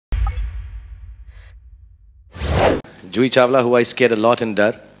Juhi Chawla, who I scared a lot in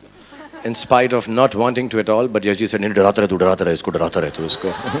Dar, in spite of not wanting to at all, but Yashji said, "नहीं डराता रहे, तू डराता रहे, इसको डराता रहे, तू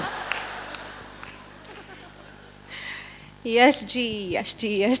इसको."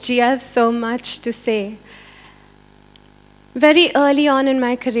 Yashji, I have so much to say. Very early on in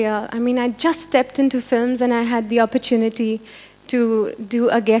my career, I mean, I just stepped into films and I had the opportunity to do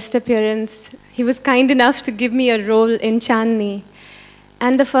a guest appearance. He was kind enough to give me a role in Chandni.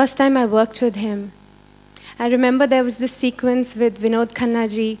 And the first time I worked with him, I remember there was this sequence with Vinod Khanna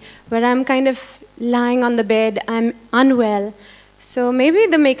ji where I'm kind of lying on the bed, I'm unwell. So maybe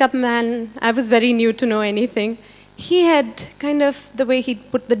the makeup man, I was very new to know anything. He had kind of the way he'd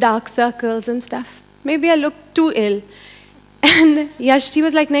put the dark circles and stuff. Maybe I looked too ill. And Yashji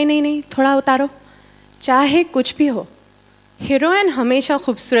was like, नहीं, थोड़ा उतारो. चाहे कुछ भी हो, heroine हमेशा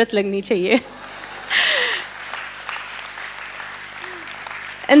खूबसूरत लगनी चाहिए.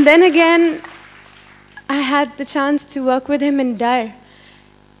 And then again, I had the chance to work with him in Dar.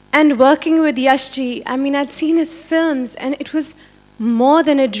 And working with Yashji, I mean, I'd seen his films, and it was more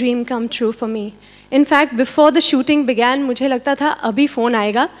than a dream come true for me. In fact, before the shooting began, मुझे लगता था अभी phone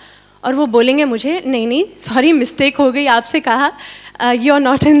आएगा और वो बोलेंगे मुझे नहीं, sorry, mistake हो गई, आपसे कहा, you're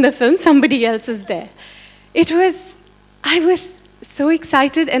not in the film, somebody else is there. I was so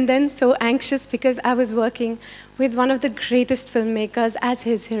excited and then so anxious because I was working with one of the greatest filmmakers as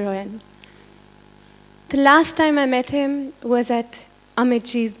his heroine. The last time I met him was at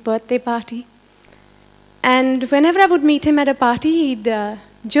Amitji's birthday party. And whenever I would meet him at a party, he'd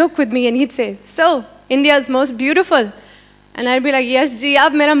joke with me and he'd say, "So, India's most beautiful." And I'd be like, "Yes, ji,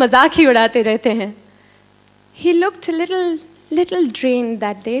 aap mera mazak hi udate rehte hain." He looked a little drained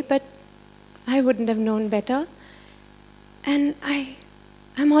that day, but I wouldn't have known better. And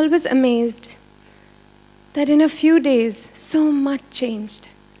I'm always amazed that in a few days, so much changed.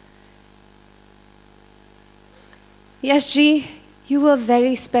 Yashji, you were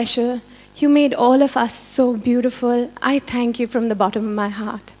very special. You made all of us so beautiful. I thank you from the bottom of my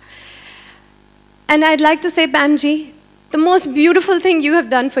heart. And I'd like to say, Pamji, the most beautiful thing you have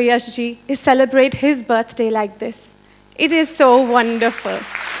done for Yashji is celebrate his birthday like this. It is so wonderful.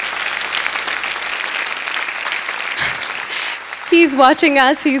 He's watching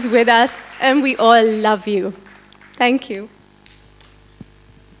us, he's with us, and we all love you. Thank you.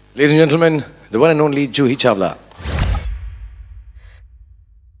 Ladies and gentlemen, the one and only Juhi Chawla.